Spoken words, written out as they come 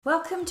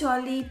Welcome to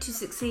our Lead to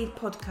Succeed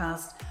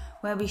podcast,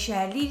 where we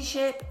share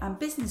leadership and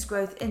business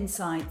growth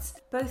insights,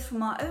 both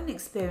from our own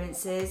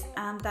experiences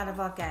and that of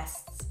our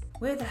guests.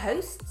 We're the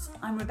hosts.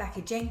 I'm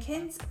Rebecca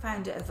Jenkins,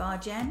 founder of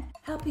Argen,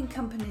 helping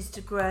companies to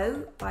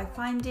grow by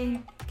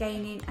finding,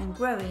 gaining and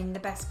growing the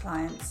best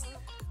clients.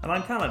 And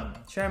I'm Callum,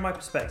 sharing my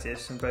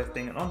perspectives from both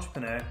being an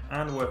entrepreneur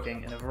and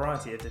working in a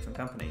variety of different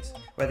companies.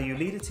 Whether you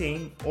lead a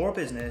team or a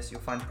business,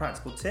 you'll find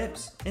practical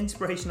tips,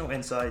 inspirational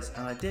insights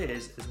and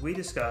ideas as we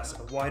discuss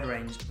a wide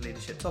range of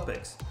leadership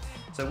topics.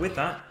 So with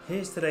that,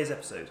 here's today's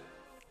episode.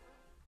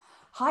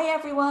 Hi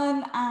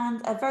everyone,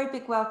 and a very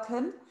big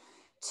welcome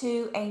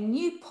to a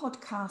new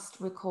podcast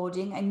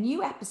recording, a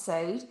new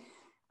episode.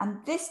 And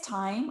this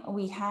time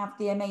we have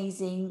the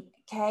amazing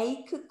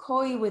Kay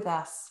Kukoi with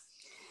us.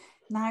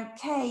 Now,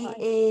 Kay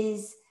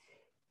is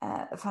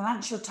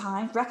Financial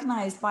Times,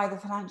 recognised by the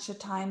Financial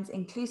Times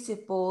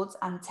Inclusive Boards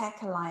and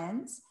Tech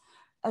Alliance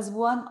as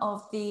one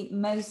of the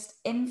most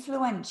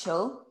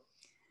influential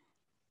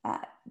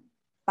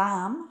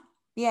BAME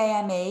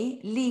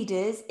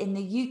leaders in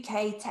the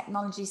UK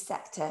technology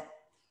sector.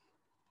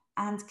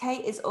 And Kay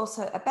is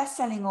also a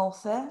best-selling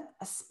author,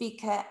 a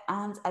speaker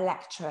and a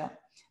lecturer,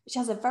 which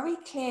has a very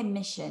clear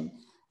mission.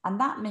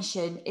 And that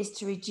mission is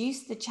to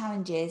reduce the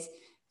challenges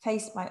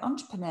faced by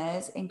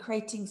entrepreneurs in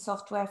creating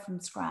software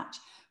from scratch,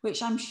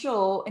 which I'm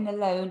sure in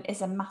alone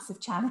is a massive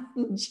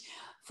challenge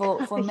for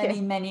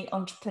many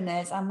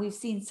entrepreneurs. And we've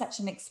seen such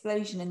an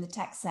explosion in the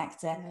tech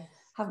sector,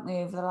 haven't we,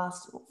 over the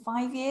last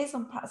 5 years,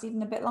 or perhaps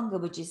even a bit longer,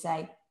 would you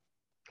say?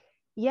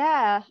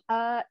 Yeah,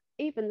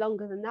 even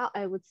longer than that,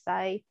 I would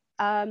say.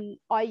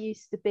 I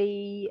used to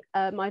be,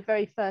 my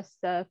very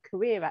first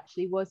career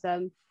actually was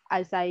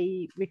as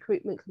a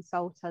recruitment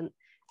consultant,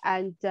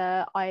 and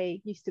I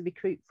used to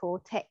recruit for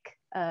tech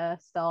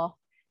staff.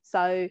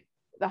 So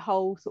the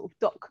whole sort of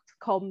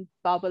dot-com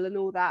bubble and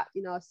all that,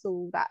 I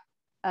saw that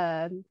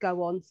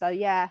go on. So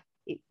yeah,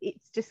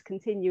 it's just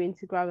continuing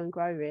to grow and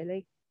grow,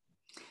 really.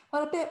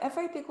 Well, a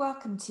very big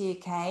welcome to you,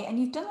 Kay. And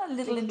you've done a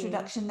little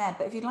introduction there,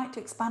 but if you'd like to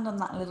expand on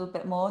that a little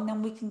bit more, and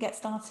then we can get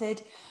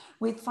started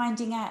with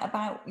finding out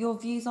about your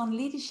views on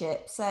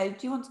leadership. So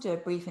do you want to do a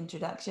brief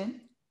introduction?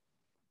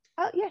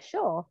 Yeah,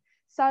 sure.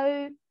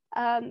 So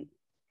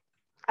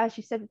as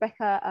you said,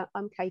 Rebecca,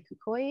 I'm Kay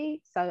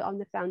Kukoi. So I'm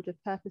the founder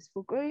of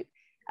Purposeful Group.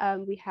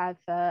 We have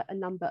a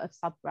number of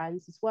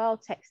sub-brands as well: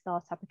 Tech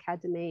Startup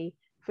Academy,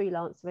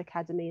 Freelancer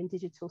Academy and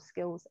Digital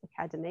Skills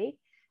Academy.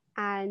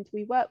 And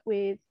we work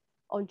with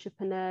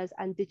entrepreneurs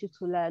and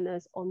digital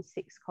learners on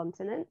 6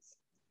 continents.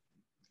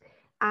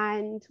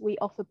 And we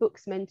offer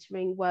books,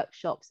 mentoring,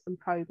 workshops and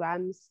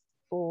programs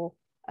for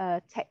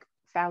tech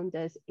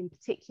founders in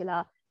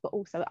particular, but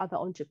also other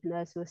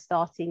entrepreneurs who are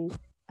starting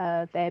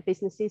their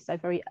businesses, so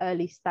very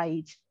early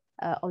stage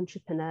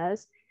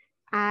entrepreneurs.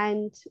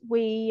 And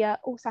we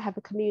also have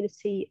a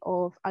community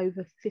of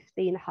over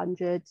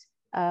 1,500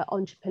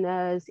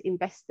 entrepreneurs,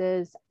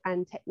 investors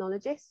and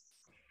technologists.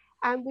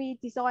 And we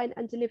design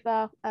and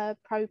deliver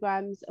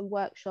programs and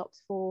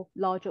workshops for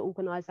larger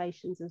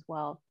organizations as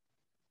well.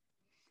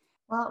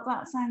 Well,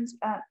 that sounds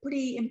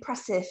pretty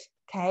impressive,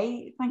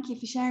 Kay. Thank you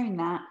for sharing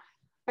that.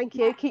 Thank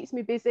you. It keeps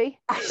me busy.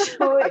 I'm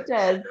sure it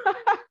does.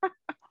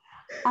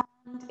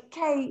 And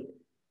Kay,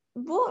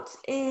 what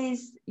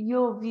is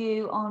your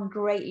view on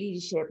great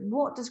leadership?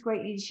 What does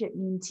great leadership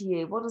mean to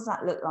you? What does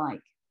that look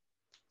like?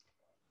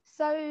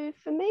 So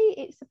for me,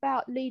 it's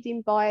about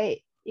leading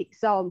by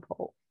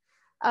example.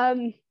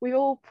 We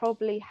all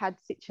probably had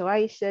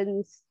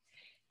situations.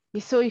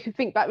 You can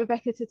think back,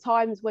 Rebecca, to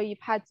times where you've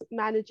had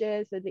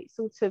managers and it's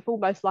sort of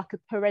almost like a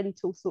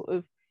parental sort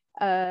of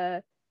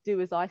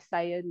do as I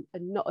say and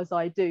not as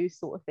I do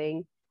sort of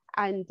thing.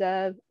 And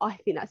I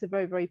think that's a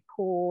very, very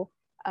poor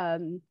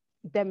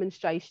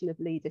demonstration of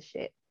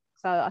leadership.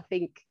 So I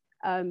think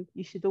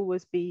you should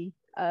always be,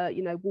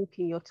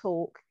 walking your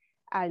talk,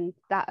 and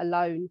that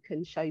alone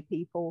can show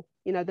people,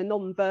 the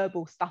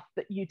non-verbal stuff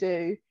that you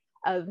do.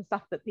 The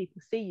stuff that people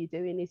see you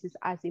doing is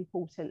as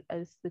important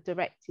as the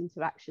direct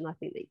interaction, I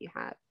think, that you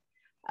have,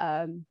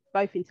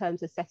 both in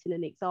terms of setting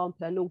an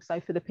example and also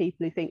for the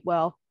people who think,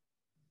 well,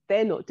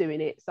 they're not doing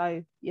it,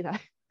 so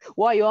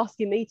why are you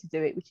asking me to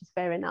do it, which is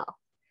fair enough.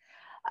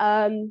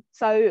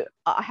 So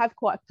I have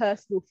quite a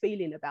personal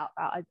feeling about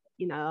that. I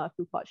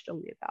feel quite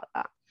strongly about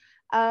that.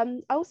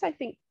 I also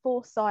think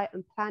foresight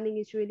and planning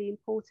is really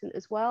important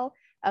as well.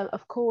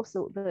 Of course,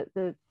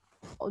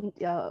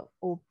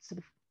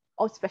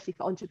 especially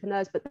for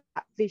entrepreneurs, but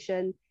that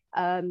vision,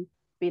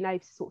 being able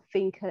to sort of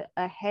think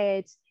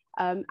ahead,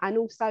 and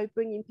also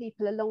bringing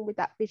people along with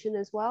that vision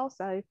as well.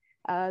 So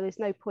there's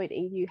no point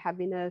in you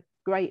having a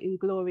great and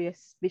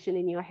glorious vision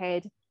in your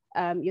head.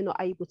 You're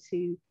not able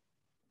to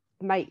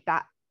make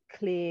that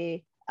clear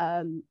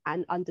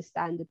and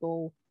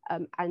understandable,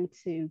 and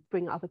to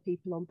bring other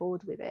people on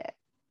board with it.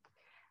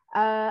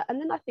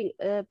 And then I think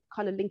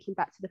kind of linking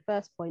back to the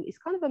first point is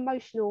kind of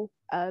emotional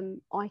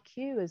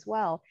IQ as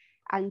well.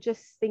 And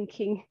just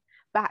thinking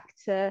back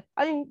to,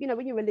 I think,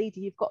 when you're a leader,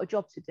 you've got a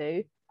job to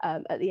do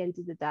at the end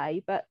of the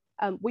day, but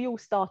we all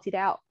started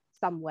out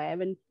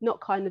somewhere and not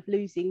kind of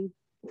losing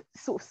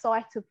sort of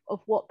sight of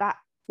what that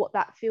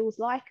feels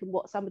like and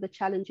what some of the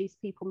challenges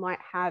people might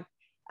have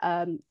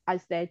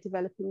as they're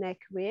developing their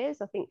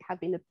careers. I think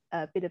having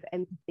a bit of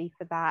empathy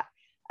for that,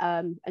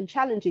 and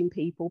challenging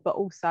people, but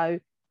also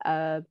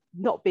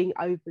not being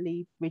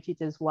overly rigid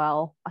as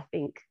well, I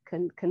think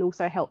can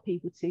also help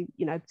people to,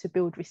 you know, to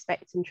build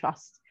respect and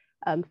trust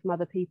from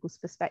other people's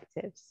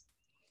perspectives.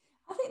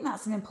 I think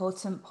that's an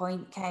important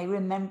point, Kay,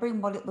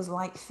 remembering what it was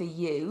like for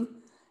you,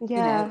 Yeah.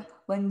 you know,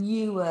 when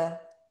you were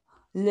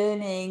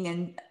learning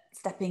and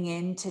stepping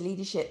into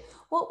leadership.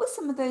 What were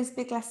some of those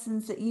big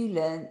lessons that you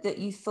learned that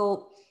you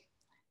thought,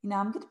 you know,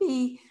 I'm going to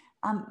be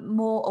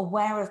more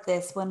aware of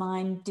this when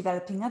I'm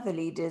developing other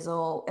leaders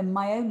or in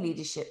my own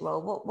leadership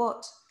role?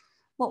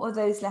 What were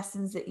those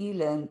lessons that you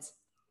learned?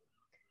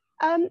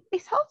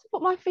 It's hard to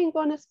put my finger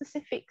on a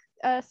specific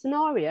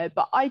scenario,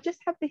 but I just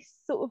have this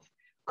sort of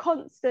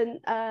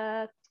constant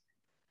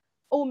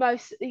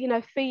almost, you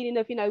know, feeling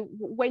of, you know,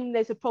 when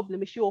there's a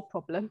problem, it's your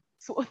problem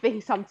sort of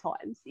thing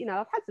sometimes. You know,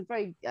 I've had some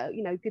very,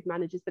 you know, good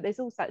managers, but there's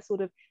also that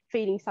sort of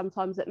feeling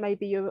sometimes that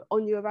maybe you're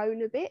on your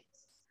own a bit.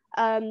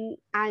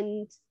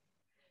 And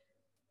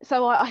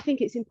so I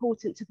think it's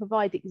important to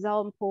provide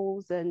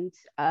examples and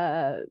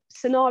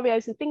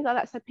scenarios and things like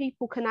that so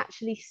people can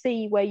actually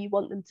see where you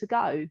want them to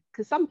go.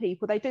 Because some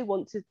people, they do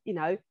want to, you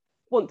know,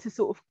 want to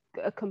sort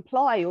of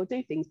comply or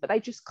do things, but they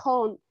just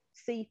can't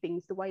see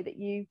things the way that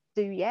you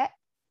do yet.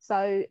 So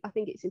I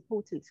think it's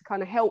important to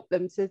kind of help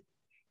them to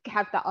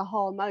have that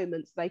aha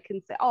moment so they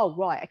can say, oh,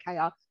 right, okay,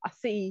 I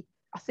see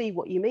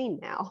what you mean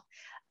now.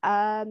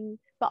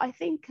 But I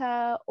think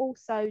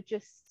also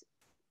just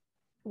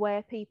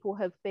where people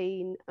have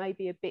been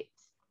maybe a bit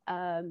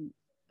kind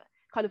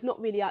of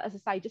not really, as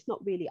I say, just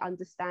not really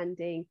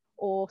understanding,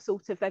 or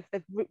sort of they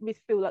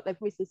feel like they've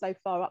risen so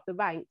far up the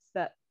ranks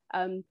that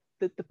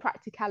the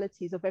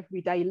practicalities of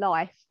everyday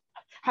life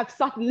have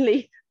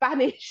suddenly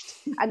vanished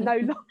and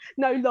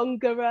no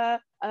longer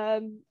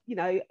you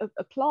know,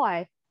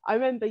 apply. I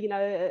remember, you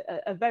know,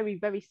 a very,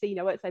 very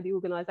senior, I won't say the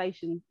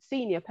organisation,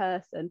 senior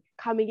person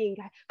coming in,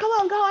 going, come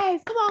on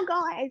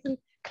guys, and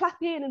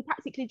clapping and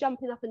practically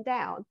jumping up and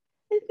down,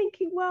 and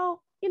thinking,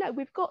 well, you know,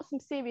 we've got some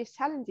serious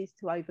challenges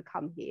to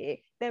overcome here.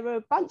 There are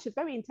a bunch of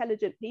very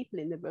intelligent people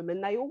in the room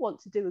and they all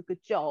want to do a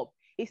good job.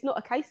 It's not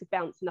a case of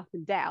bouncing up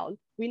and down.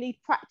 We need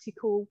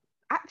practical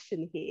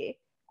action here.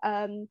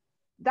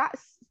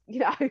 That's, you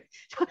know,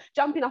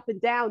 jumping up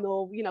and down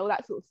or, you know,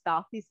 that sort of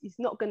stuff is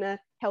not going to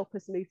help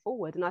us move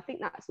forward. And I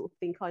think that sort of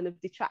thing kind of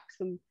detracts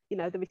from, you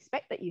know, the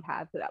respect that you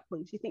have at that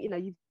point. You think, you know,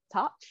 you've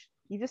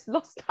just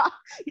lost that.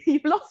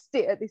 You've lost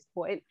it at this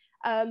point.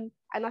 And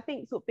I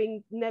think sort of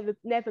being never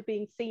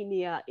being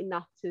senior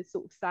enough to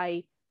sort of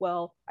say,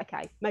 well,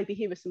 okay, maybe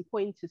here are some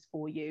pointers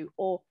for you,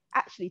 or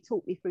actually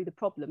talk me through the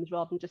problems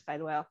rather than just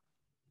saying, well,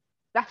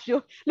 that's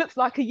looks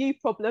like a you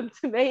problem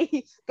to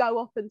me, go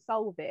off and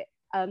solve it.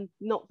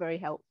 Not very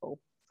helpful.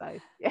 So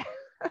yeah.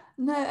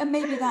 No, and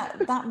maybe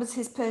that was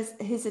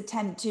his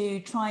attempt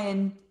to try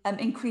and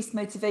increase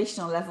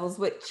motivational levels,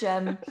 which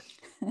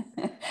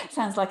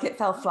sounds like it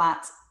fell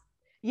flat.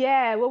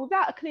 Yeah, well,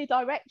 without a clear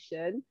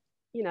direction,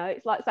 you know,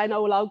 it's like saying,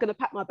 oh, well, I'm going to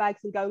pack my bags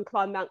and go and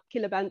climb Mount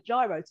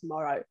Kilimanjaro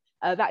tomorrow.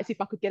 That is if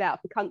I could get out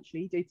of the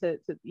country due to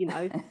you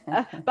know,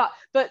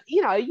 but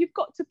you know, you've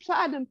got to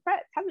plan and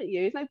prep, haven't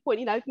you? There's no point,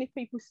 you know, even if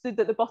people stood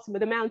at the bottom of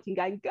the mountain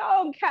going,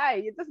 go,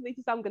 okay, it doesn't need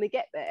to say I'm going to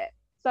get there.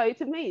 So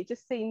to me, it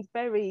just seems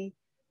very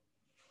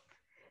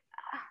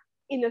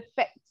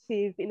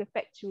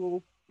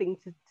ineffectual thing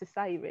to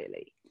say,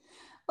 really.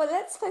 Well,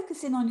 let's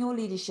focus in on your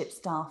leadership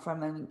style for a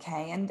moment,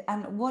 Kay.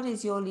 And what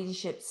is your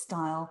leadership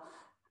style?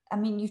 I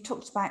mean, you've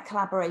talked about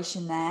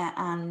collaboration there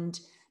and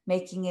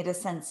making it a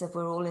sense of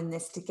we're all in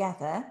this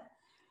together.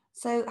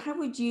 So how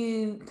would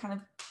you kind of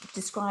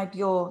describe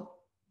your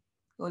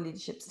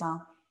leadership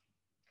style?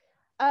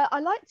 I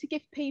like to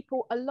give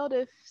people a lot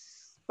of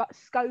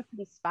scope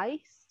and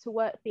space to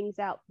work things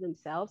out for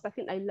themselves. I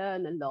think they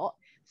learn a lot.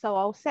 So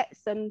I'll set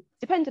some,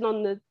 depending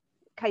on the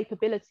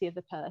capability of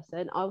the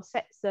person, I'll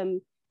set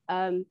some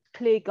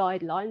clear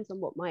guidelines on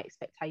what my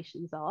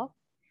expectations are.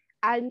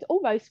 And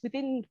almost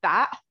within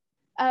that,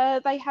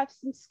 they have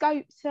some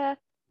scope to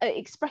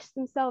express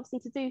themselves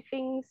and to do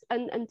things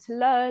and to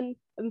learn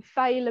and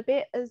fail a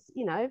bit, as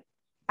you know,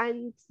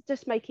 and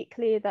just make it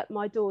clear that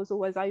my door is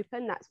always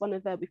open. That's one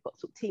of we've got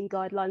sort of team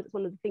guidelines. It's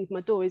one of the things,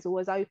 my door is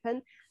always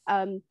open.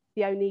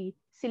 The only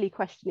silly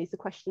question is the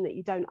question that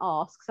you don't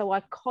ask. So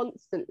I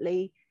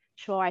constantly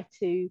try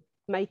to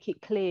make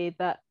it clear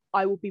that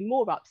I will be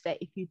more upset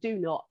if you do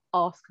not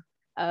ask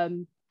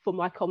for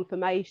my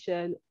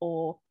confirmation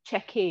or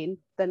check in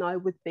than I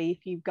would be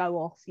if you go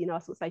off. You know, I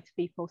sort of say to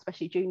people,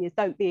 especially juniors,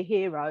 don't be a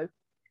hero.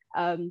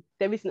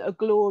 There isn't a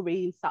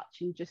glory in such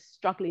in just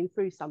struggling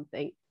through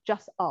something.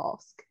 Just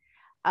ask.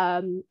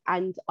 And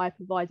I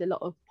provide a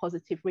lot of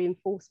positive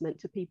reinforcement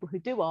to people who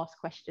do ask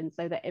questions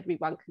so that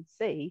everyone can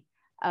see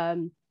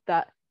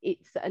that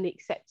it's an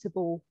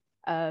acceptable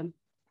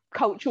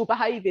cultural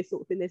behaviour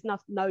sort of thing. There's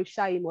no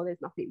shame or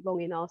there's nothing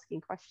wrong in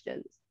asking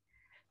questions.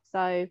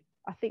 So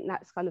I think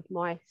that's kind of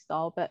my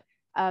style. But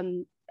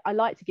I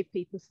like to give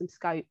people some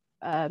scope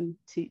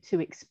to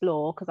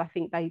explore, because I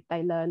think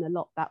they learn a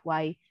lot that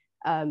way,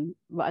 and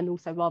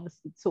also rather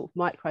sort of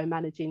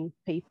micromanaging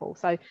people.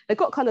 So they've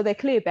got kind of their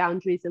clear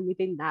boundaries, and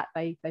within that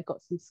they've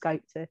got some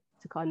scope to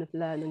kind of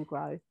learn and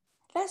grow.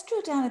 Let's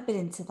drill down a bit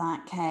into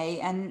that,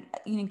 Kay, and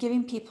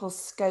giving people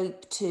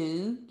scope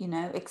to,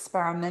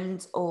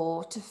 experiment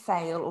or to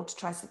fail or to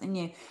try something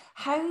new.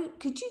 How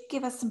could you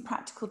give us some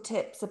practical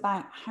tips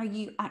about how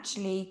you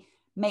actually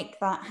make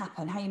that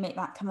happen, how you make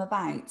that come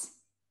about?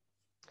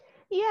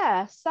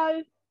 Yeah,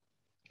 so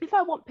if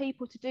I want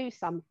people to do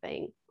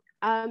something,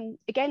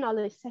 again, I'll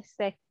assess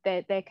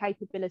their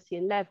capability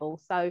and level.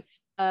 So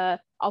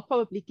I'll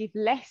probably give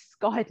less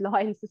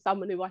guidelines to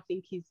someone who I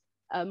think is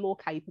more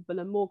capable,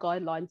 and more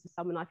guidelines to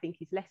someone I think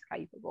is less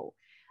capable.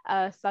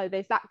 So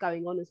there's that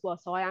going on as well.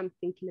 So I am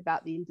thinking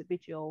about the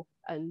individual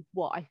and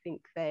what I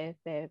think they're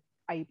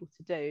able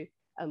to do,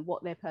 and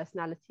what their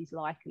personality's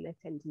like and their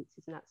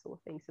tendencies and that sort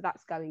of thing. So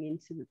that's going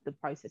into the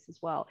process as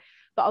well.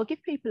 But I'll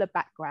give people a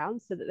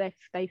background so that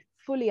they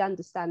fully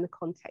understand the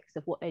context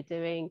of what they're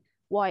doing,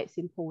 why it's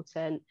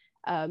important,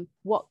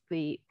 what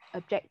the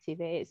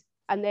objective is.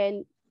 And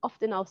then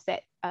often I'll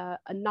set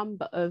a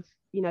number of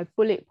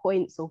bullet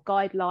points or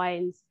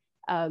guidelines,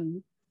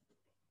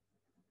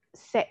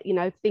 set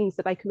things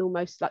that they can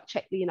almost like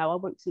check. We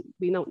want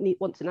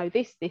to know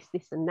this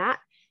and that,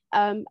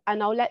 and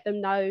I'll let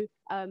them know,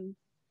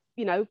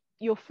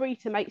 you're free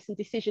to make some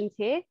decisions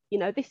here.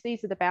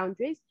 These are the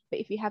boundaries, but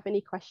if you have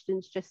any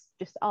questions,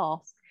 just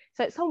ask.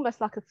 So it's almost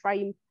like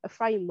a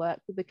framework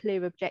with a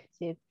clear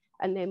objective,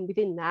 and then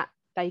within that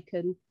they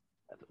can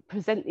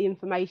present the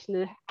information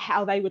and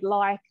how they would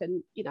like,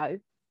 and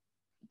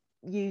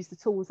use the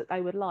tools that they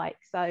would like.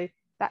 So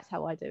that's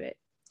how I do it.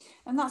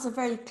 And that's a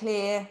very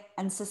clear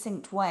and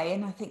succinct way,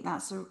 and I think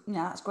that's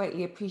that's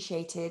greatly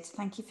appreciated.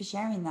 Thank you for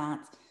sharing that.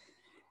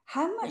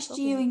 How much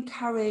do you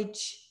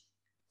encourage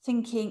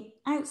thinking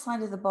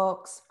outside of the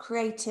box,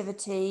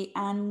 creativity,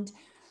 and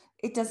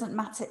it doesn't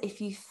matter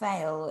if you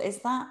fail?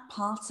 Is that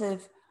part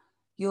of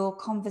your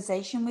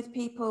conversation with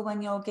people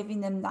when you're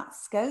giving them that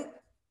scope?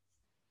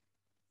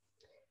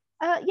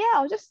 Yeah,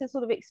 I'll just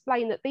sort of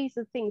explain that these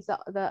are things that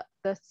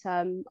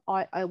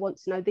I want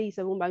to know. These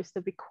are almost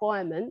the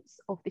requirements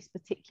of this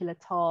particular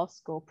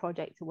task or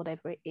project or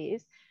whatever it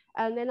is.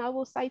 And then I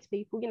will say to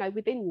people,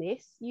 within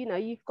this,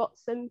 you've got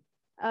some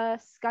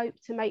scope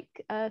to make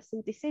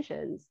some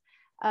decisions,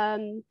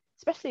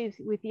 especially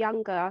with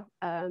younger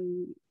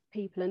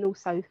people, and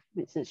also, for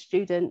instance,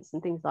 students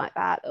and things like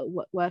that,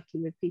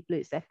 working with people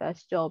it's their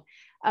first job.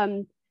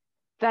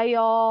 They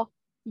are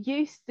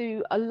used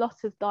to a lot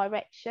of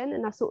direction,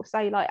 and I sort of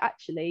say, like,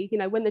 actually,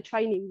 when the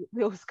training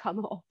wheels come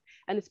off,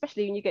 and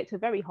especially when you get to a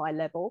very high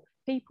level,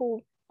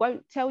 people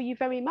won't tell you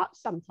very much.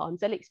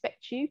 Sometimes they'll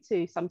expect you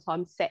to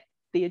sometimes set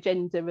the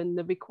agenda and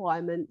the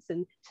requirements,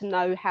 and to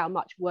know how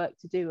much work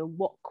to do and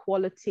what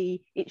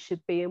quality it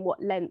should be and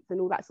what length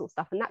and all that sort of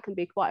stuff. And that can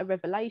be quite a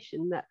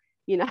revelation that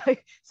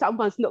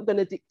someone's not going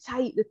to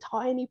dictate the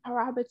tiny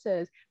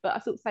parameters. But I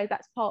sort of say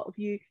that's part of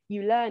you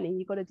learning.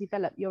 You've got to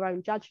develop your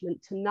own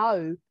judgment to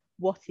know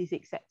what is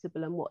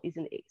acceptable and what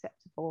isn't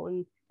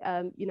acceptable.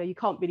 And you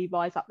can't really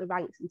rise up the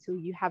ranks until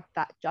you have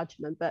that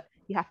judgment, but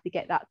you have to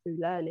get that through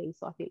learning.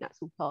 So I think that's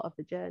all part of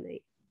the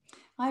journey.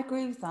 I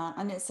agree with that,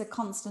 and it's a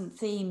constant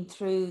theme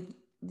through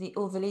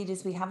all the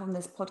leaders we have on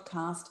this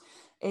podcast,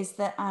 is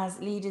that as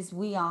leaders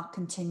we are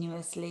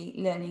continuously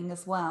learning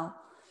as well.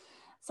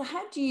 So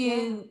how do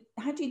you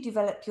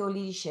develop your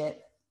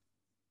leadership?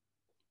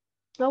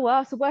 Oh,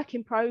 well, it's a work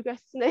in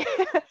progress, isn't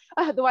it?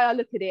 The way I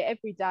look at it,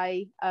 every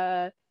day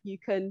you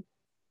can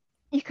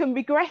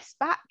regress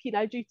back,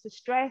 due to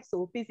stress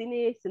or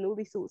busyness and all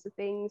these sorts of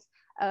things,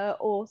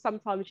 or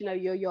sometimes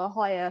you're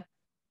higher,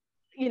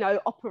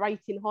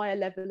 operating higher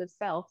level of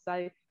self.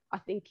 So I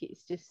think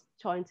it's just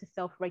trying to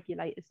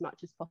self-regulate as much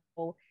as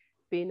possible,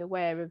 being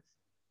aware of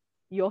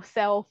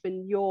yourself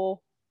and your,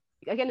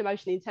 again,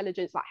 emotional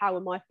intelligence, like, how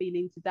am I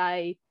feeling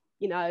today?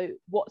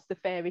 What's the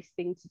fairest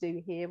thing to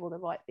do here, or the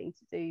right thing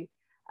to do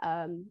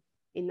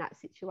in that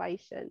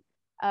situation?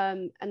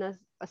 And as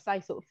I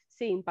say, sort of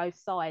seeing both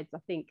sides. I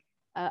think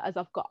as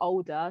I've got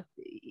older,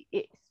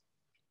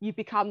 you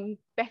become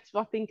better,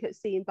 I think, at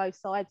seeing both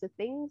sides of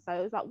things. So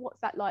it's like, what's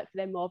that like for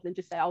them, rather than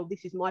just say, oh,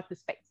 this is my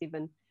perspective,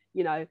 and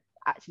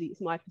actually it's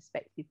my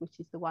perspective which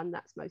is the one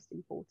that's most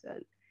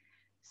important.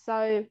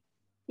 So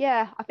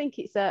yeah, I think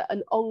it's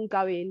an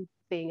ongoing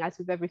thing, as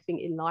with everything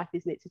in life,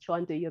 isn't it, to try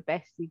and do your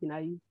best,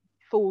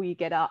 before you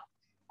get up,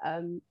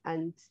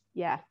 and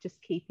yeah,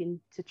 just keeping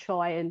to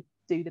try and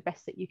do the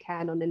best that you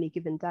can on any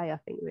given day, I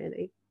think,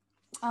 really.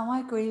 Oh, I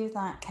agree with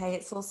that, Kay.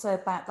 It's also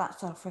about that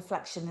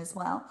self-reflection as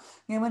well.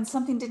 When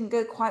something didn't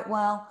go quite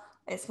well,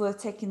 it's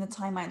worth taking the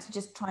time out to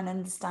just try and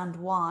understand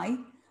why.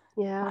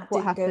 Yeah,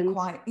 what happened? Go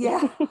quite.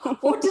 Yeah,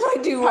 what did I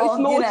do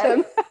wrong?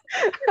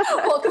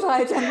 What could I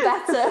have done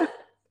better?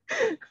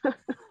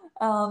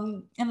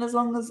 And as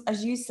long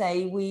as you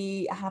say,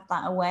 we have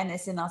that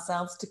awareness in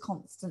ourselves to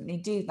constantly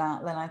do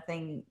that, then I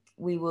think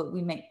we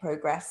make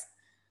progress.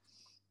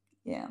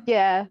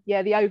 Yeah,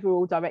 the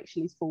overall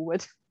direction is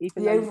forward,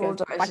 even though you go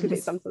back a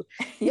bit sometimes.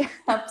 Yeah,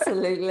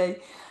 absolutely.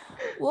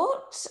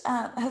 What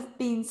have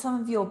been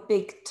some of your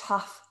big,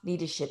 tough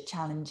leadership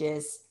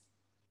challenges?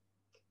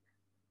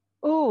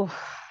 Oh,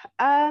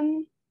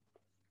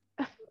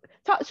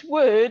 touch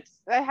wood,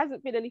 there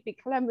hasn't been anything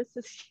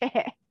calamitous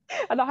yet.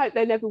 And I hope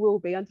there never will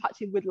be. I'm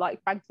touching wood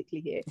like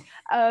frantically here.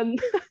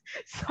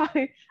 So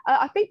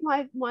I think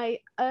my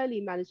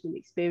early management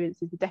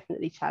experiences were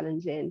definitely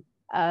challenging.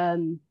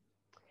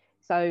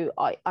 So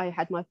I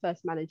had my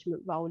first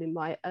management role in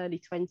my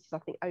early 20s, I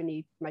think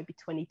only maybe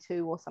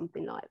 22 or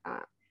something like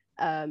that.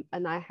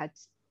 And I had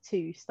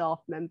 2 staff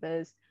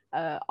members.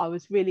 I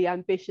was really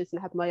ambitious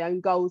and had my own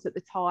goals at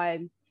the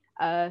time.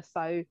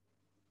 So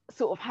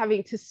sort of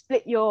having to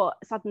split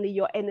suddenly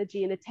your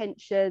energy and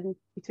attention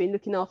between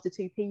looking after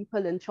 2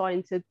 people and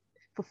trying to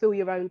fulfill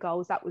your own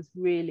goals, that was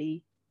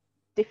really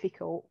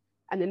difficult.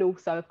 And then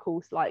also, of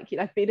course, like,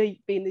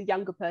 being a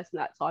younger person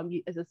at that time,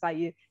 as I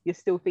say, you're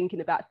still thinking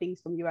about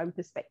things from your own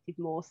perspective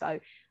more. So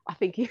I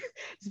think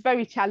it's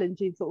very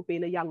challenging sort of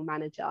being a young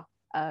manager,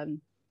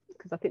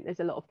 because I think there's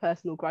a lot of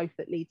personal growth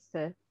that needs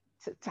to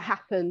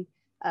happen,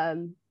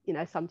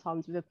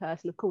 sometimes with a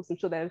person. Of course, I'm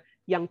sure there are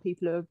young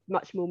people who are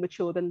much more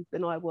mature than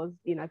I was,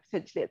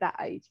 potentially at that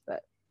age,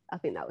 but I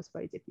think that was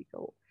very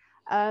difficult.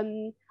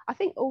 I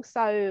think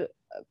also,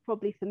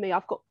 probably for me,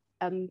 I've got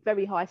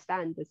very high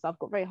standards. So I've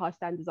got very high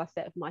standards I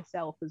set of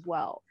myself as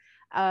well.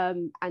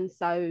 And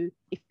so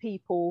if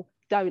people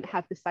don't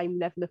have the same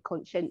level of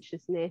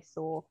conscientiousness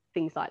or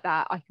things like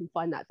that, I can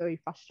find that very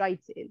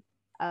frustrating,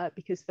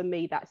 because for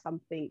me, that's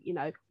something,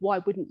 why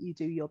wouldn't you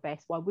do your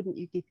best? Why wouldn't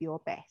you give your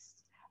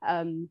best?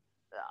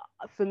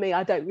 For me,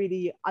 I don't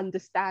really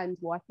understand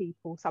why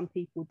some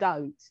people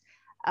don't.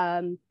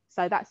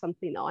 So that's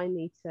something that I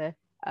need to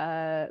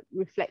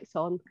reflect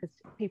on, because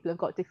people have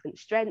got different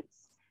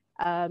strengths,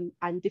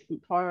 and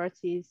different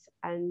priorities,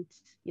 and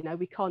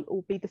we can't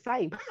all be the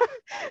same.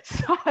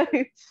 So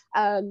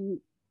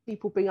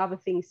people bring other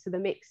things to the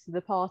mix, to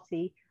the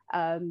party,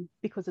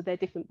 because of their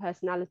different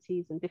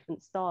personalities and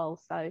different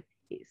styles. So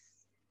it's,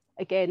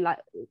 again, like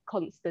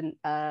constant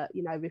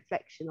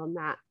reflection on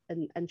that,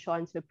 and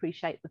trying to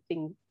appreciate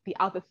the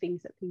other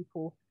things that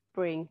people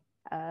bring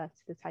to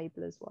the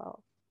table as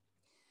well.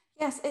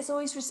 Yes, it's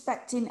always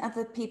respecting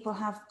other people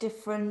have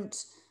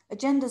different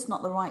agendas,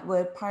 not the right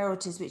word,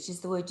 priorities, which is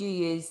the word you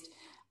used,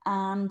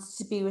 and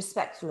to be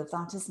respectful of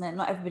that, isn't it?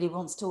 Not everybody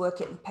wants to work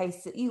at the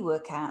pace that you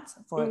work at,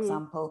 for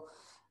example.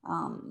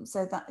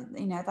 So that,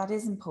 that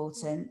is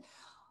important.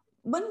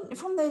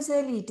 From those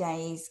early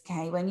days,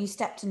 Kay, when you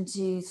stepped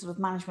into sort of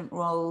management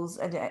roles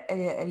at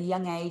a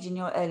young age, in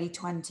your early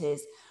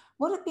 20s,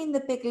 what have been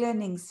the big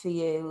learnings for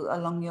you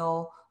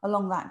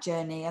along that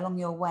journey, along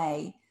your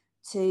way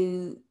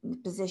to the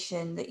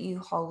position that you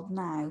hold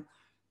now?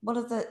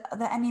 Are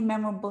there any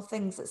memorable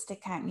things that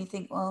stick out and you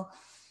think, well,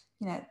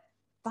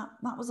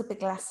 that was a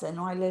big lesson,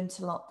 or I learned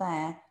a lot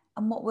there?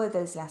 And what were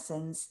those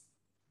lessons?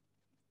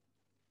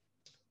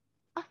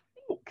 I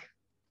think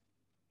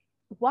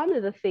one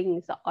of the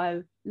things that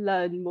I've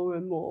learned more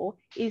and more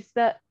is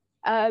that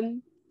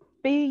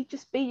be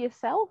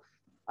yourself,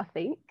 I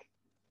think.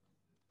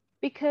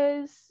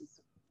 Because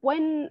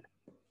when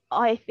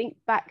I think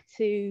back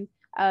to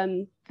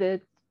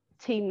the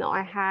team that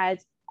I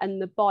had and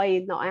the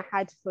buy-in that I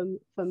had from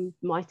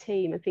my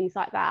team and things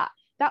like that,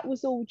 that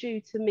was all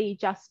due to me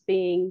just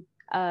being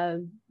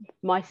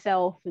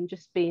myself and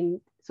just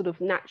being sort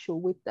of natural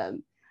with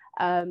them.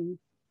 And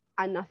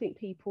I think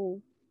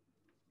people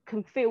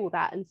can feel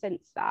that and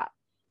sense that.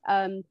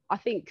 I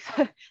think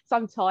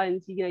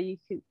sometimes, you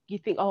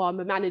think, oh, I'm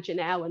a manager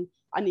now and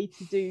I need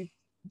to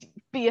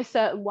be a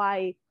certain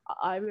way.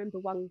 I remember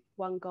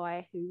one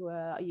guy who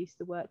I used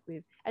to work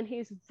with, and he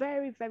was a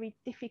very, very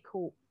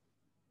difficult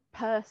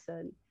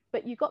person,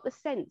 but you got the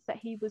sense that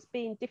he was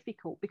being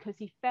difficult because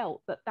he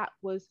felt that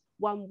was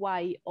one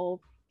way of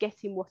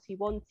getting what he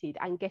wanted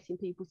and getting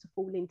people to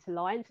fall into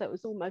line. So it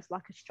was almost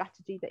like a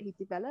strategy that he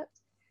developed,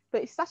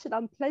 but it's such an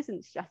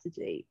unpleasant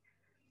strategy.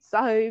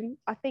 So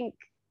I think,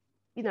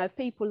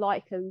 people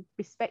like and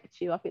respect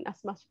you. I think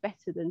that's much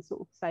better than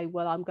sort of say,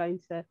 well, I'm going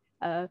to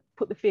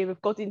put the fear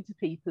of God into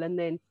people, and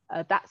then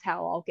that's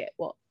how I'll get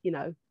what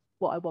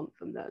I want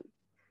from them.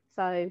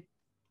 So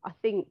I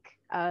think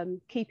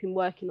keeping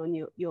working on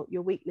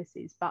your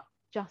weaknesses, but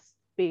just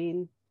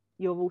being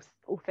your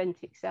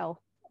authentic self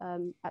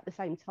at the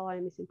same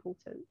time is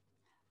important.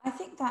 I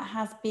think that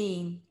has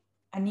been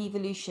an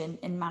evolution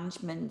in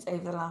management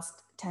over the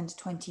last 10 to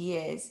 20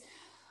 years,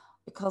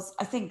 because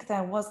I think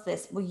there was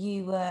this, where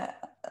you were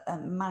a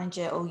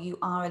manager or you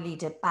are a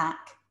leader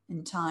back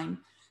in time,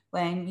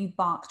 when you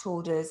barked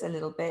orders a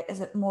little bit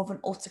as more of an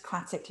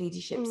autocratic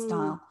leadership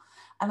style.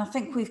 And I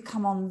think we've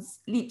come on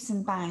leaps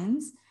and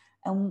bounds,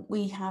 and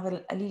we have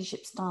a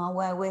leadership style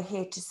where we're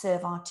here to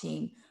serve our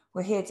team.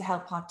 We're here to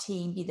help our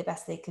team be the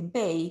best they can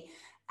be,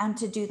 and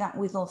to do that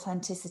with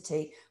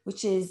authenticity,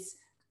 which is,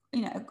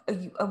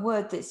 a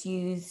word that's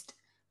used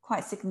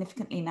quite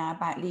significantly now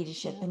about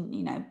leadership.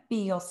 And,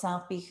 be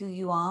yourself, be who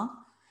you are.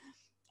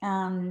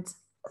 And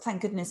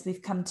thank goodness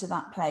we've come to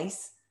that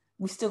place.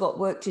 We've still got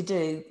work to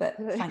do, but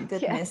thank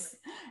goodness,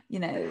 you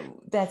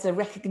know, there's a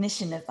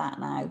recognition of that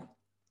now.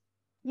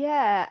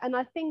 Yeah, and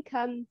I think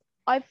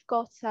I've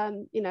got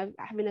you know,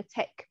 having a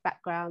tech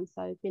background,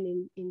 so I've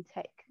been in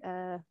tech.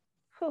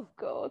 Oh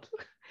God,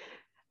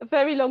 a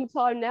very long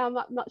time now,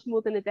 much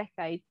more than a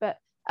decade. But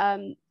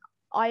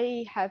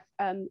I have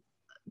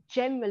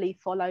generally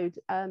followed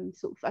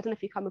sort of, I don't know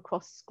if you come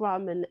across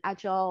Scrum and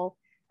Agile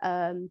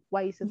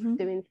ways of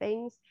doing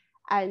things.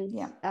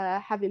 And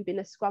having been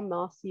a Scrum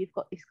Master, you've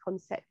got this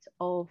concept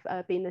of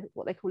being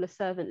what they call a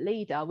servant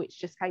leader,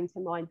 which just came to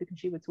mind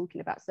because you were talking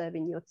about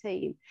serving your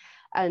team.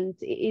 And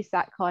it is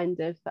that kind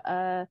of,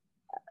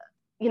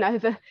 you know,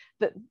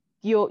 that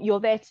you're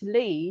there to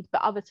lead,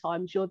 but other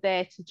times you're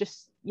there to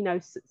just, you know,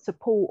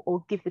 support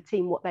or give the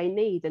team what they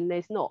need. And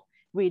there's not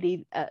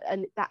really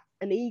an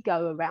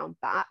ego around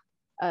that.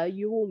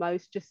 You're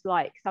almost just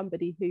like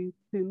somebody who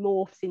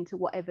morphs into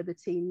whatever the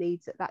team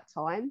needs at that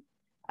time.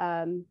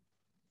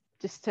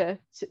 Just to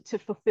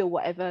fulfill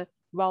whatever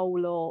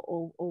role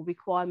or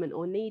requirement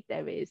or need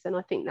there is. And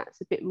I think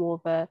that's a bit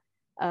more of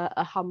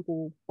a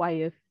humble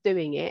way of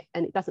doing it.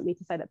 And it doesn't mean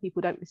to say that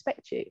people don't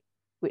respect you,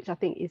 which I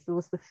think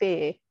was the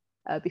fear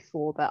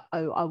before, that,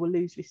 oh, I will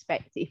lose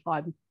respect if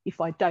I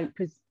don't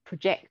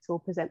project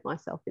or present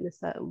myself in a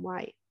certain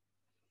way.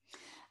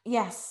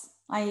 Yes,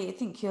 I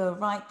think you're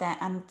right there,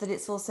 and that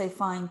it's also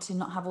fine to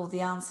not have all the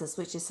answers,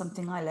 which is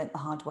something I learnt the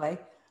hard way.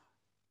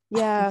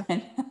 Yeah.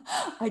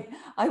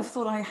 I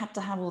thought I had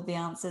to have all the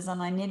answers,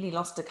 and I nearly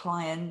lost a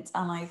client,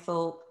 and I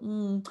thought,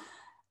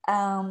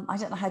 I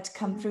don't know how to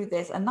come through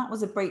this. And that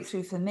was a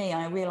breakthrough for me.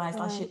 I realized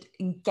I should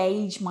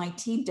engage my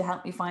team to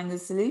help me find the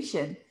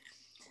solution.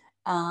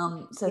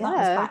 So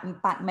that was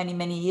back many,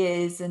 many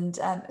years, and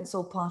it's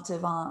all part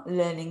of our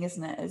learning,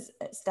 isn't it? As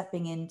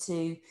stepping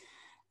into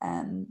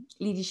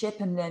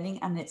leadership and learning,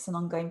 and it's an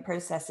ongoing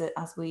process,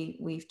 as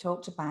we've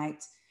talked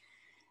about.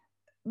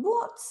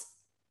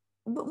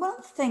 One of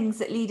the things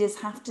that leaders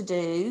have to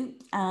do,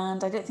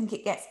 and I don't think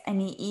it gets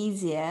any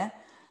easier,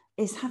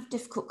 is have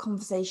difficult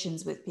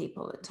conversations with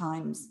people at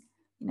times.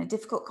 You know,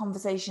 difficult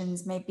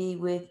conversations maybe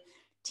with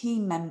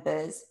team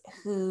members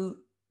who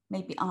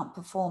maybe aren't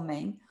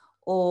performing,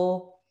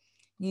 or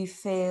you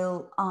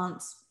feel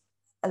aren't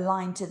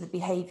aligned to the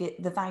behavior,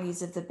 the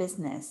values of the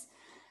business.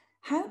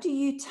 How do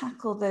you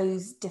tackle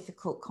those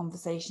difficult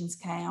conversations,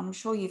 Kay? I'm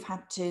sure you've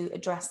had to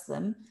address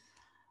them.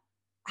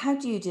 How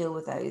do you deal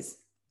with those?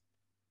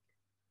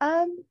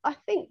 I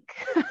think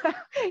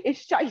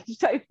it's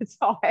changed over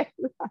time,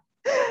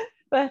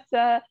 but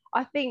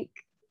I think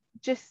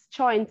just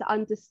trying to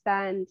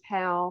understand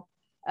how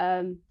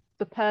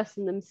the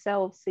person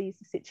themselves sees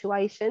the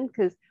situation,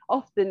 because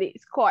often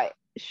it's quite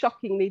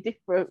shockingly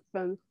different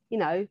from, you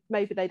know,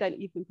 maybe they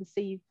don't even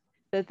perceive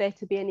that there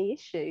to be any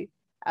issue.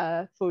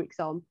 For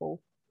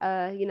example,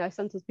 you know,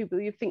 sometimes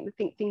people, you think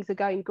things are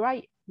going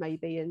great,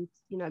 maybe, and,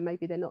 you know,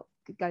 maybe they're not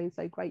going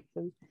so great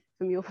from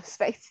your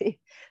perspective.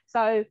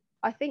 So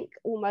I think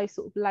almost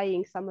sort of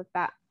laying some of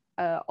that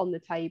on the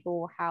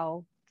table.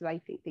 How do they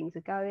think things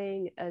are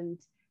going? And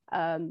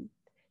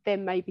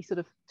then maybe sort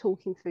of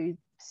talking through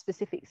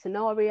specific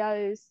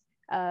scenarios,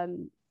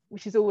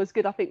 which is always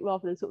good, I think,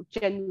 rather than sort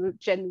of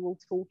general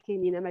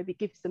talking, you know, maybe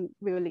give some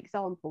real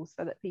examples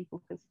so that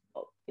people can,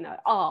 you know,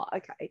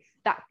 okay,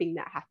 that thing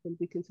that happened,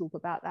 we can talk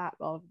about that,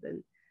 rather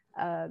than,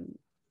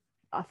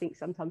 I think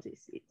sometimes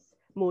it's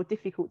more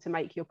difficult to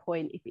make your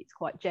point if it's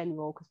quite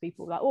general, because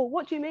people are like, oh,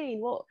 what do you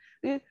mean? What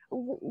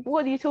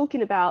are you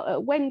talking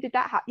about? When did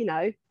that happen? You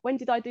know, when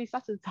did I do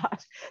such and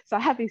such? So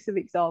having some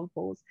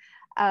examples,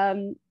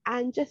 and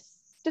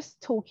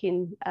just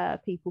talking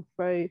people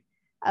through,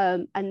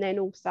 and then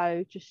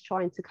also just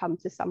trying to come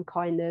to some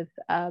kind of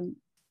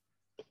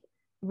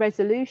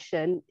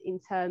resolution in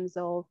terms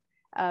of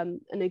an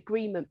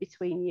agreement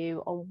between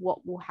you on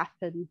what will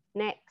happen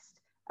next,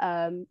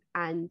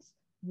 and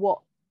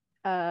what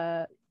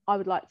I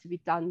would like to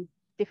be done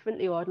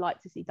differently, or I'd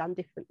like to see done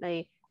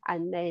differently,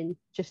 and then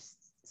just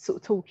sort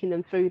of talking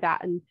them through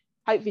that, and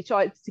hopefully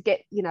try to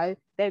get, you know,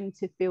 them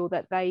to feel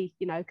that they,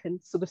 you know, can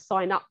sort of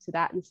sign up to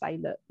that and say,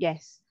 look,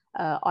 yes,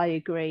 I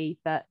agree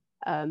that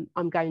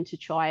I'm going to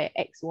try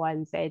X, Y,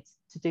 and Z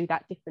to do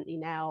that differently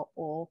now,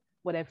 or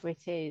whatever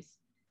it is.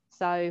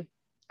 So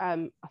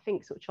I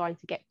think sort of trying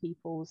to get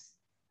people's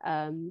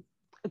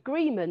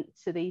agreement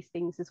to these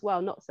things as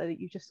well, not so that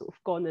you've just sort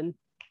of gone and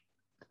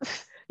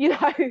you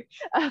know,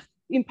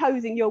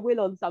 imposing your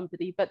will on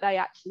somebody, but they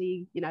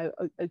actually, you know,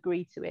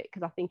 agree to it.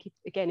 Because I think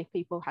if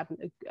people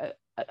haven't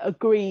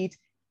agreed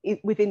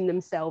within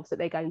themselves that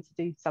they're going to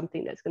do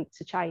something that's going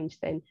to change,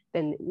 then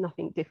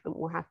nothing different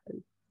will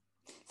happen.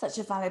 Such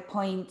a valid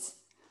point,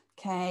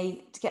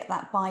 Kay, to get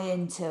that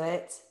buy-in to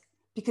it,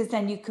 because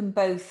then you can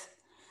both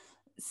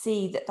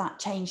see that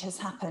change has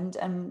happened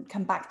and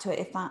come back to it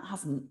if that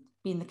hasn't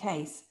been the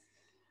case.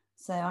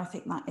 So I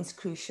think that is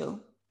crucial.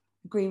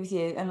 Agree with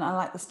you, and I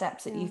like the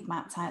steps that you've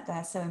mapped out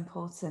there, so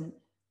important.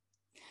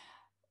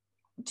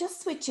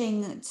 Just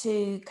switching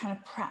to kind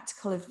of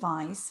practical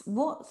advice,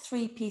 what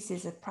 3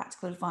 pieces of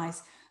practical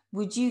advice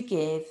would you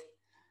give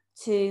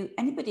to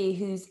anybody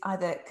who's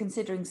either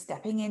considering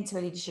stepping into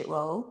a leadership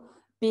role,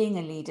 being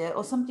a leader,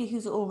 or somebody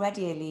who's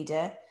already a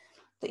leader,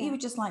 that you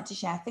would just like to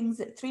share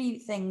three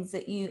things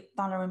that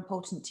are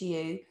important to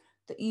you,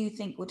 that you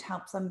think would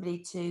help somebody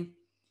to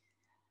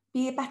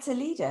be a better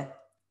leader?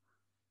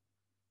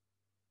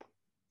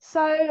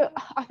 So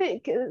I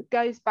think it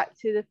goes back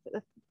to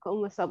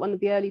almost like one of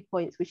the early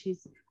points, which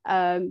is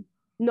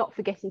not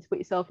forgetting to put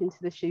yourself into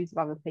the shoes of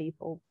other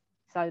people.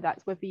 So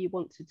that's whether you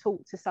want to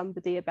talk to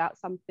somebody about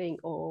something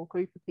or a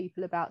group of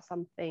people about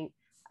something,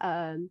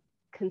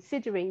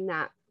 considering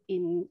that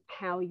in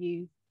how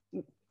you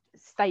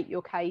state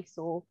your case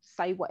or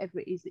say whatever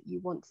it is that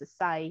you want to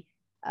say,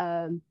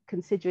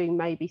 considering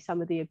maybe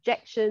some of the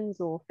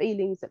objections or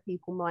feelings that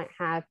people might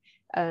have,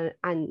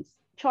 and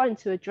trying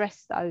to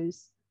address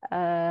those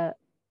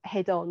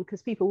head on,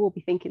 because people will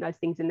be thinking those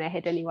things in their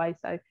head anyway,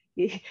 so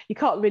you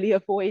can't really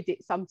avoid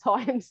it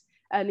sometimes.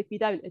 And if you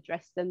don't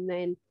address them,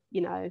 then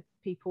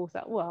people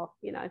say, well,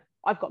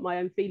 I've got my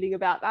own feeling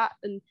about that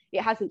and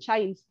it hasn't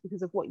changed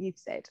because of what you've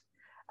said.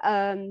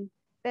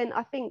 Then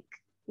I think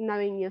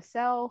knowing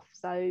yourself,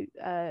 so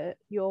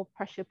your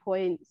pressure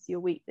points,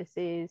 your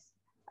weaknesses,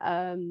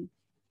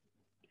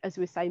 as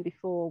we were saying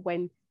before,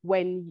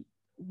 when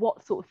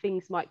what sort of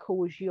things might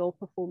cause your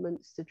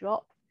performance to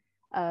drop,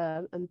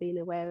 and being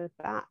aware of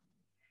that,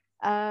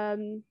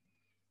 and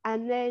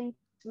then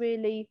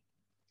really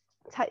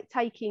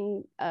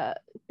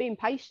being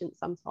patient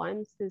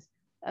sometimes, because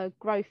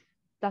growth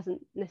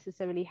doesn't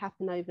necessarily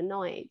happen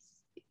overnight.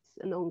 It's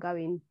an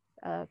ongoing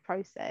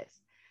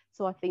process.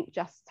 So I think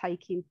just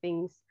taking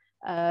things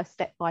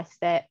step by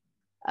step,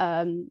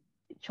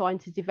 trying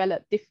to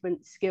develop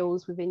different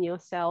skills within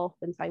yourself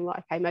and saying,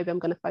 right, okay, maybe I'm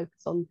going to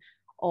focus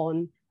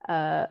on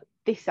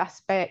this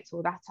aspect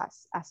or that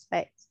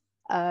aspect,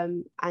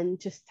 and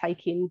just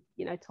taking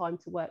time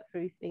to work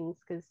through things,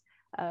 because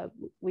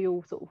we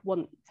all sort of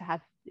want to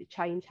have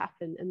change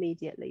happen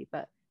immediately,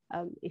 but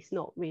it's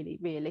not really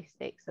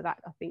realistic. So that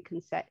I think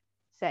can set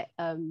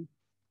a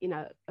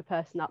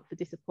person up for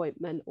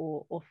disappointment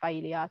or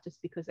failure,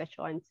 just because they're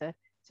trying to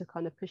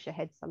kind of push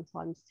ahead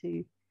sometimes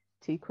too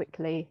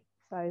quickly.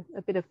 So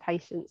a bit of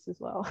patience as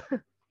well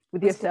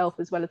with yourself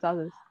as well as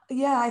others.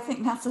 Yeah, I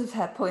think that's a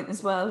fair point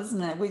as well,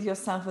 isn't it? With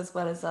yourself as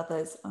well as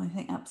others. I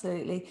think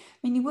absolutely. I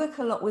mean, you work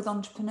a lot with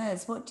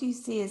entrepreneurs. What do you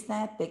see as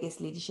their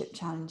biggest leadership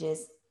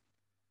challenges?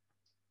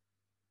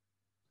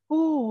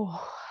 On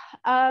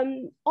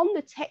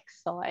the tech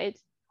side,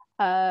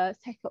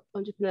 tech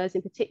entrepreneurs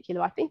in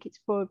particular, I think it's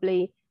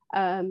probably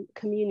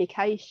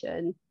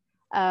communication,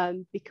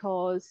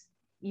 because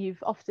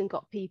you've often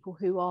got people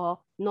who are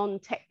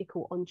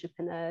non-technical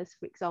entrepreneurs,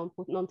 for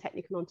example,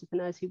 non-technical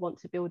entrepreneurs who want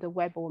to build a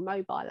web or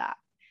mobile app.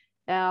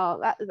 Now,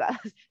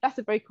 that's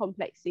a very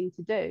complex thing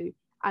to do,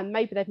 and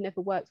maybe they've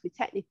never worked with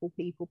technical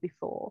people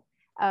before.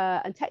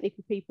 And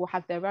technical people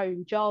have their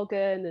own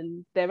jargon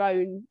and their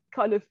own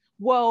kind of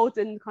world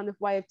and kind of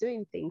way of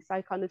doing things.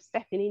 So kind of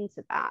stepping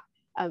into that,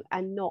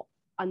 and not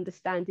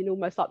understanding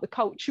almost like the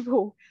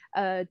cultural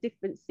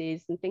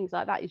differences and things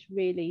like that is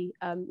really,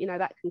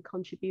 that can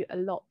contribute a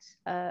lot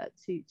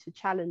to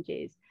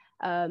challenges.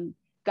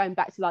 Going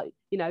back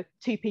to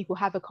two people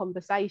have a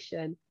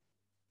conversation,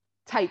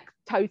 take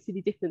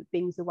totally different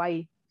things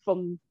away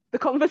from the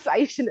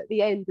conversation at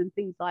the end and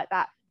things like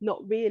that,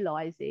 not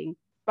realizing,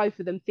 both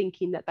of them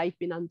thinking that they've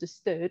been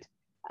understood,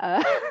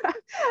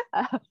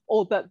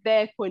 or that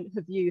their point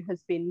of view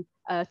has been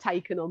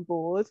taken on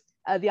board.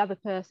 The other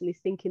person is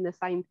thinking the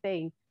same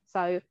thing.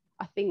 So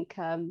I think,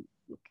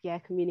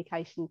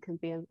 communication can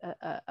be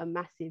a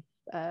massive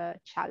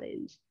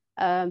challenge.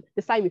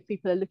 The same if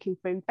people are looking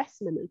for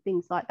investment and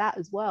things like that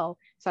as well.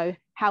 So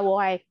how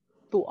I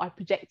thought I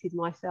projected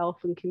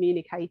myself and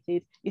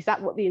communicated, is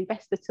that what the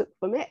investor took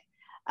from it?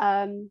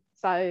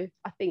 So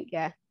I think,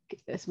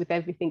 as with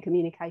everything,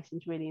 communication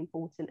is really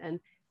important, and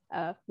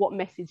what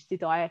message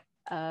did I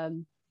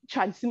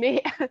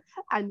transmit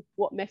and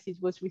what message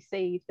was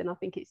received. And I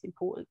think it's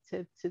important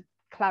to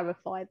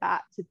clarify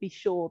that, to be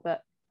sure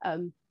that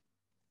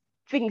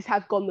things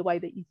have gone the way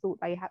that you thought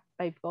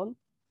they've gone,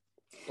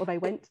 or they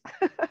went.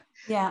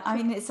 Yeah, I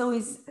mean, it's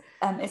always,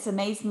 it's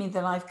amazed me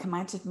that I've come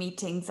out of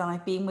meetings and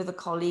I've been with a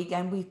colleague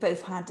and we've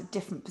both had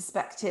different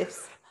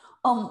perspectives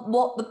on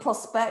what the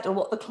prospect or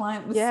what the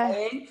client was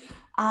saying.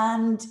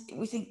 And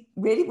we think,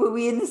 really, were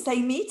we in the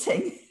same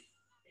meeting?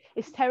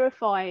 It's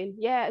terrifying.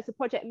 Yeah, as a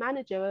project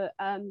manager,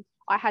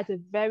 I had a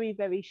very,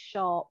 very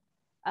sharp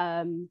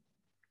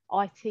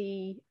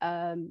IT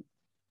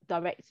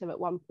director at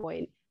one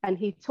point, and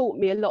he taught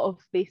me a lot of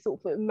the sort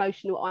of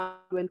emotional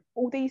and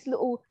all these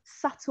little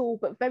subtle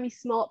but very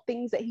smart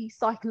things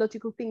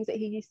psychological things that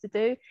he used to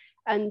do.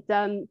 And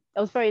I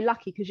was very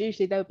lucky, because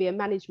usually there would be a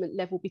management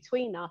level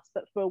between us,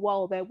 but for a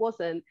while there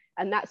wasn't.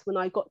 And that's when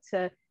I got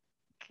to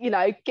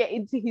get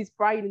into his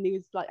brain, and he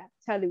was like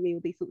telling me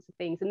all these sorts of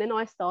things. And then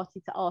I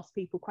started to ask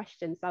people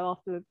questions. So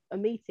after a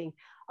meeting,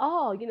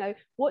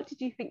 what did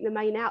you think the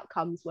main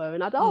outcomes were?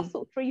 And I'd ask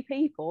sort of 3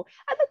 people,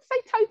 and they'd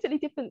say totally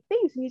different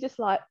things, and you're just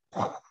like,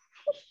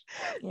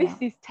 this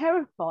is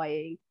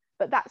terrifying.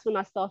 but that's when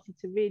I started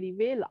to really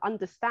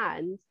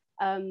understand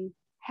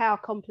how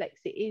complex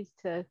it is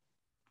to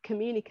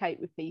communicate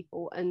with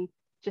people, and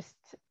just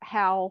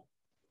how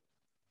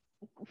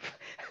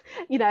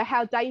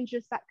how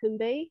dangerous that can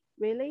be,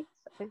 really.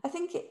 So. I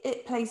think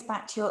it plays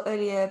back to your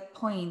earlier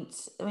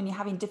point. When you're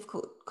having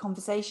difficult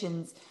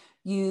conversations,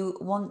 you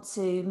want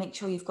to make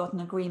sure you've got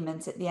an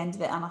agreement at the end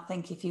of it. And I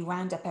think if you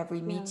round up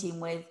every meeting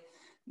with,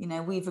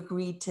 we've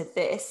agreed to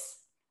this,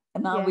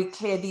 and now we're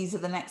clear, these are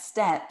the next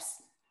steps,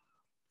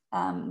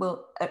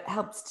 it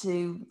helps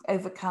to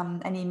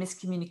overcome any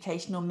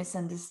miscommunication or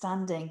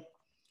misunderstanding.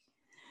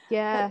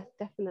 Yeah,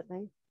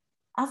 definitely.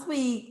 As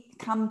we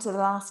come to the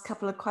last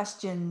couple of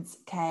questions,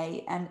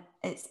 Kay, and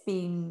it's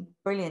been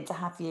brilliant to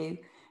have you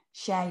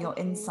share your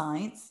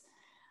insights.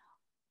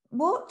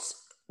 What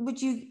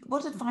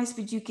advice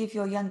would you give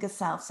your younger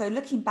self? So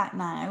looking back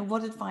now,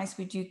 what advice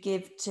would you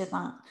give to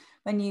that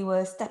when you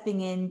were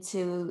stepping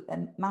into a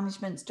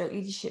management /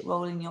 leadership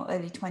role in your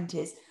early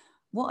 20s?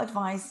 What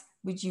advice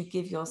would you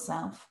give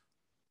yourself?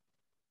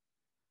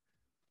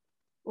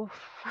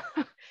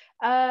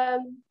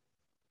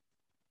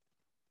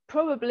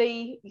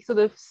 Probably sort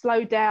of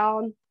slow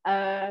down,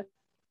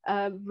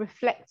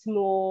 reflect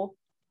more,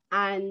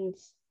 and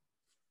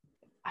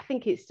I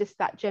think it's just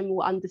that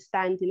general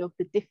understanding of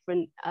the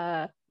different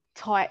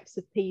types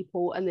of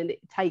people, and then it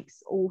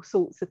takes all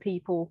sorts of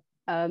people,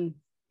 to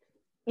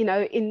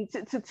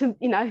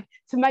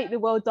make the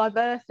world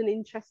diverse and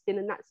interesting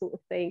and that sort of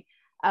thing.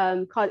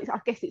 I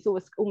guess it's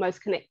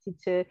almost connected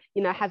to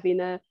having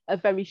a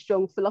very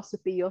strong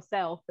philosophy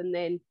yourself, and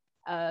then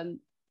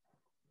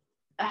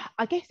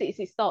I guess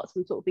it starts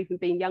from sort of even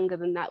being younger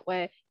than that,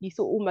 where you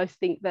sort of almost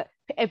think that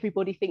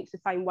everybody thinks the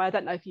same way. I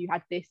don't know if you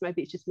had this,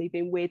 maybe it's just me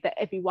being weird, that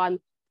everyone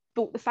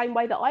thought the same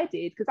way that I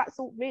did, because that's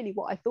all really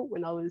what I thought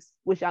when I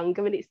was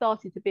younger. And it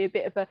started to be a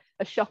bit of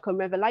a shock and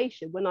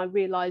revelation when I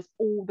realised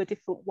all the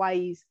different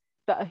ways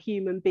that a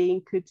human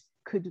being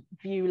could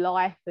view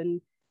life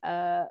and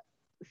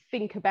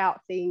think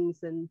about things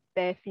and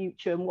their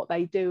future and what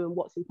they do and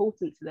what's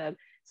important to them.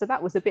 So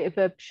that was a bit of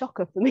a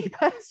shocker for me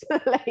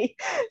personally.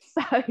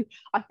 So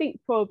I think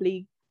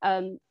probably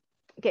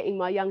getting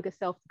my younger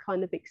self to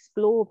kind of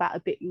explore that a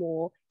bit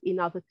more in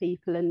other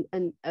people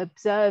and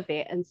observe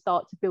it and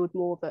start to build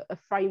more of a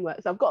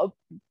framework. So I've got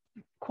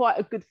quite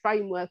a good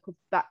framework of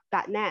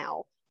that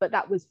now, but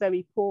that was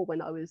very poor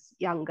when I was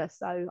younger.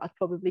 So I'd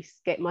probably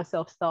get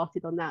myself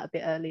started on that a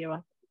bit earlier, I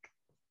think.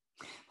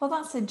 Well,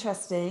 that's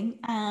interesting.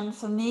 And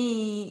for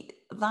me,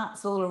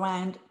 that's all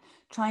around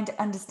trying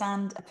to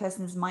understand a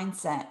person's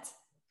mindset.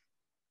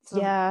 So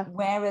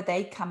where are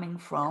they coming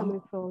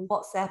from?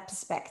 What's their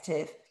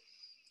perspective?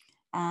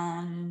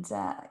 And,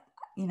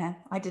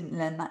 I didn't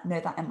know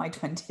that in my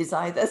 20s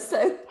either.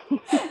 So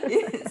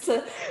it's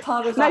a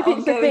part of that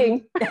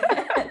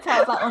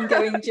part of that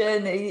ongoing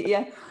journey.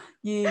 Yeah,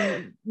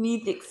 you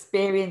need the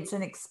experience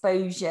and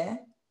exposure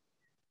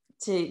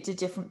to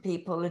different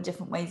people and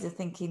different ways of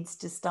thinking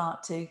to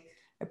start to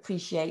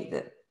appreciate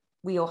that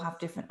we all have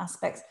different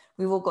aspects.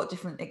 We've all got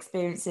different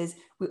experiences.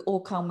 We all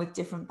come with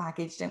different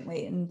baggage, don't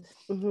we? And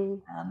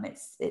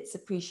it's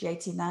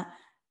appreciating that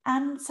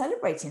and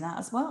celebrating that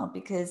as well,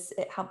 because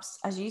it helps,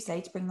 as you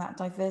say, to bring that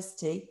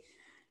diversity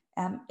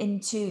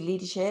into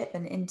leadership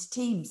and into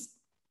teams.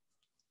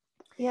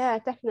 Yeah,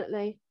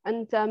 definitely.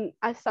 And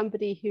as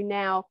somebody who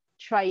now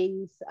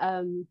trains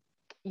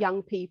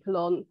young people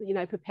on,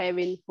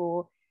 preparing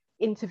for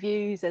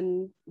interviews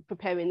and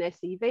preparing their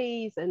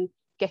CVs and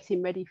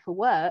getting ready for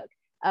work,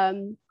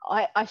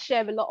 I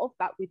share a lot of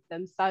that with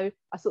them. So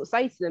I sort of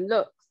say to them,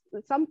 look,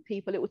 some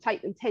people, it will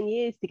take them 10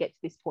 years to get to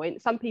this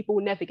point. Some people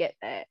will never get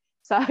there.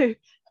 So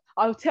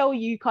I'll tell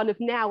you kind of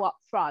now up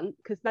front,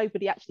 because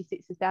nobody actually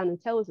sits us down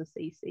and tells us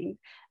these things.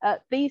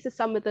 These are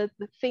some of the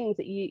things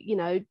that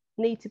you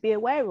need to be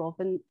aware of,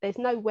 and there's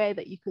nowhere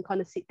that you can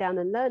kind of sit down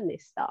and learn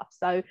this stuff.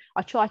 So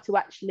I try to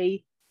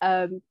actually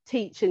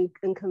teach and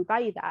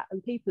convey that,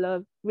 and people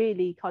are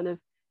really kind of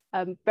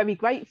very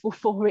grateful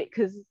for it,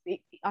 because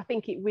I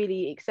think it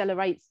really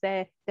accelerates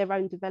their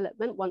own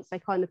development once they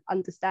kind of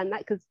understand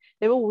that, because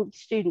they're all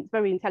students,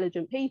 very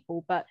intelligent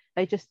people, but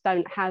they just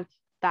don't have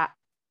that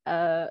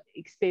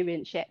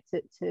experience yet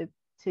to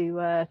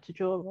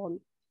draw on.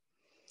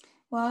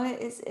 Well,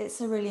 it's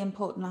a really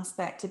important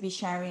aspect to be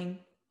sharing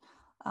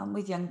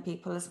with young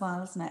people as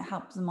well, isn't it? It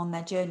helps them on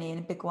their journey in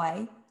a big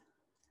way.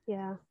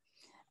 Yeah.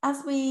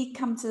 As we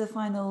come to the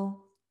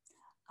final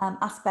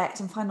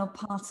aspect and final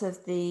part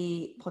of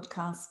the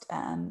podcast,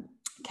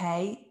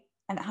 Kay,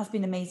 and it has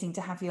been amazing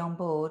to have you on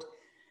board.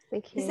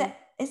 Thank you.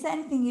 Is there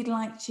anything you'd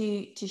like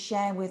to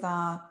share with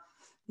our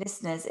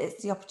listeners?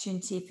 It's the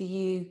opportunity for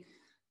you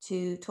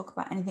to talk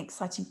about anything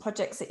exciting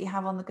projects that you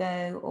have on the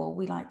go, or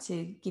we like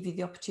to give you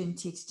the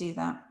opportunity to do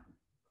that.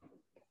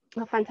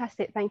 Oh,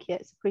 fantastic. Thank you.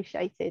 It's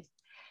appreciated.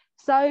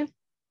 So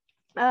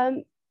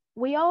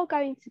we are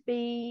going to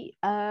be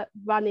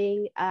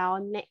running our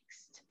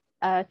next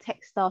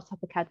Tech Startup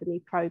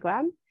Academy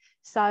program.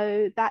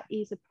 So that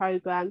is a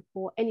program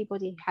for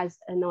anybody who has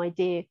an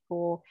idea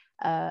for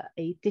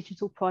a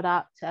digital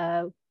product,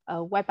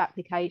 a web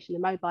application, a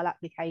mobile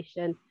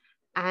application,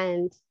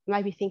 and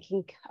maybe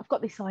thinking, I've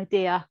got this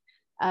idea.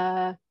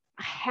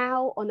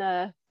 How on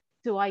earth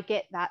do I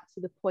get that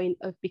to the point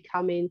of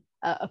becoming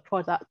a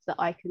product that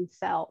I can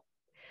sell?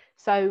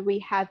 So we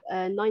have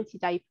a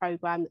 90-day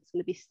program that's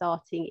going to be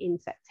starting in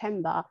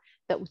September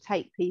that will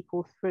take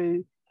people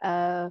through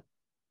the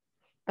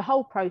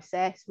whole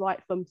process, right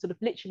from sort of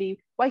literally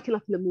waking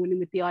up in the morning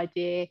with the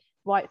idea,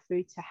 right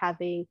through to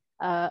having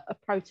a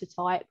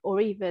prototype or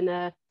even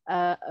a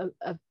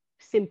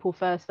simple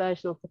first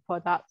version of the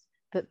product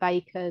that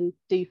they can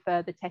do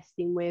further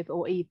testing with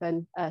or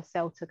even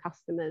sell to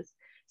customers.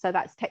 So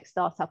that's Tech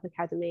Startup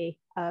Academy,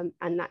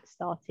 and that's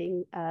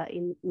starting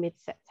in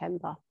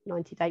mid-September,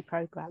 90-day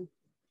program.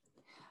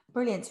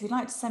 Brilliant. If you'd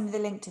like to send me the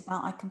link to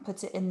that, I can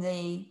put it in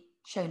the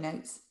show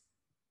notes.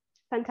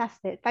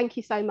 Fantastic. Thank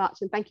you so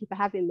much, and thank you for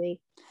having me.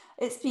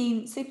 It's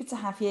been super to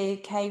have you,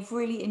 Kay. I've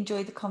really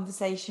enjoyed the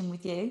conversation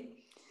with you.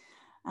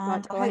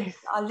 And Likewise. I hope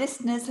our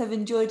listeners have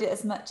enjoyed it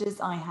as much as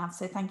I have.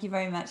 So thank you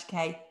very much,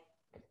 Kay.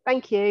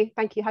 Thank you.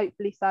 Thank you.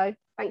 Hopefully so.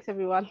 Thanks,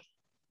 everyone.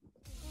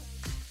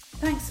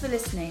 Thanks for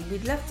listening.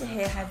 We'd love to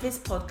hear how this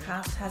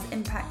podcast has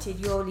impacted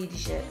your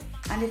leadership.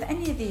 And if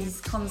any of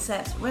these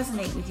concepts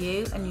resonate with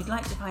you and you'd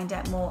like to find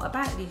out more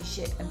about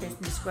leadership and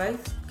business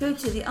growth, go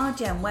to the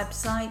RJN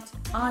website,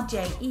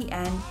 rjen.co.uk.